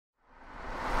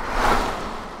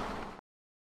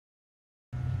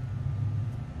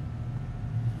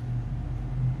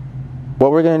What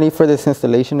we're going to need for this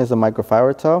installation is a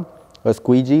microfiber towel, a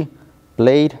squeegee,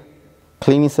 blade,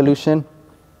 cleaning solution,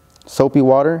 soapy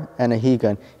water, and a heat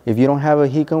gun. If you don't have a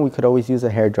heat gun, we could always use a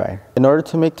hair dryer. In order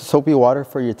to make the soapy water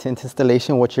for your tint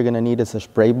installation, what you're going to need is a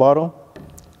spray bottle,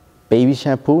 baby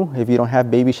shampoo. If you don't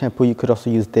have baby shampoo, you could also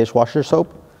use dishwasher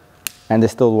soap, and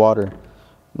distilled water.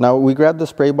 Now we grab the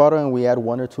spray bottle and we add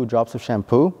 1 or 2 drops of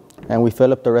shampoo, and we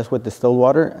fill up the rest with distilled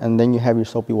water, and then you have your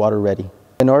soapy water ready.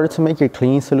 In order to make your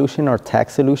cleaning solution or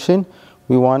tack solution,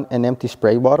 we want an empty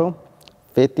spray bottle,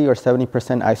 50 or 70%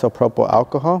 isopropyl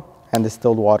alcohol, and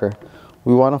distilled water.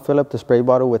 We want to fill up the spray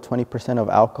bottle with 20% of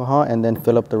alcohol and then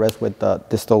fill up the rest with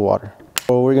distilled water.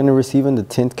 What we're going to receive in the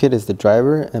tint kit is the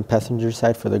driver and passenger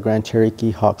side for the Grand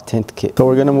Cherokee Hawk tint kit. So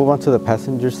we're going to move on to the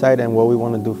passenger side, and what we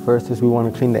want to do first is we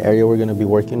want to clean the area we're going to be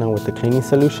working on with the cleaning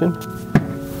solution.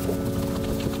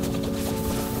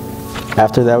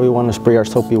 After that, we want to spray our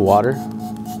soapy water,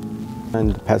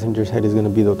 and the passenger side is going to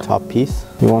be the top piece.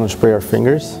 We want to spray our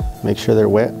fingers, make sure they're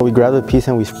wet. We grab the piece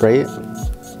and we spray it.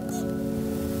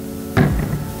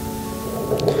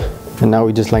 And now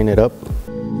we just line it up.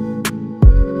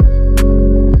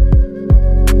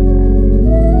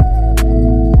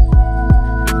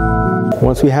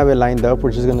 Once we have it lined up,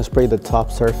 we're just going to spray the top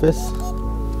surface,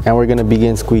 and we're going to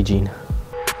begin squeegeeing.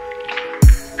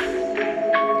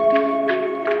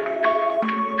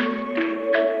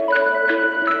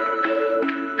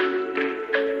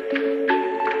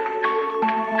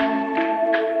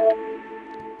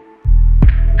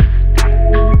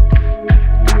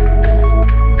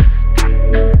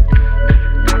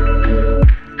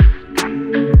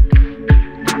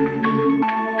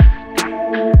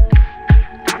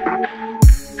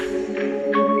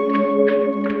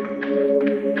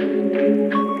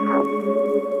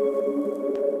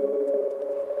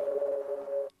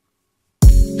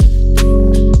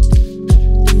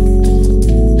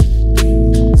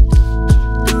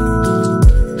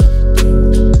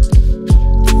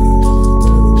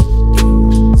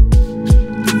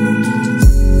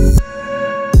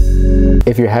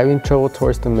 If you're having trouble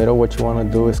towards the middle, what you want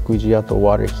to do is squeegee out the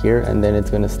water here, and then it's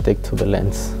going to stick to the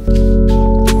lens.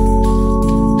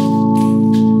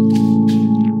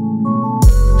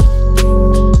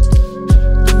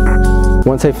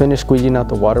 Once I finish squeegeeing out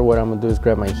the water, what I'm going to do is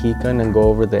grab my heat gun and go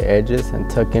over the edges and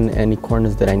tuck in any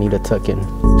corners that I need to tuck in.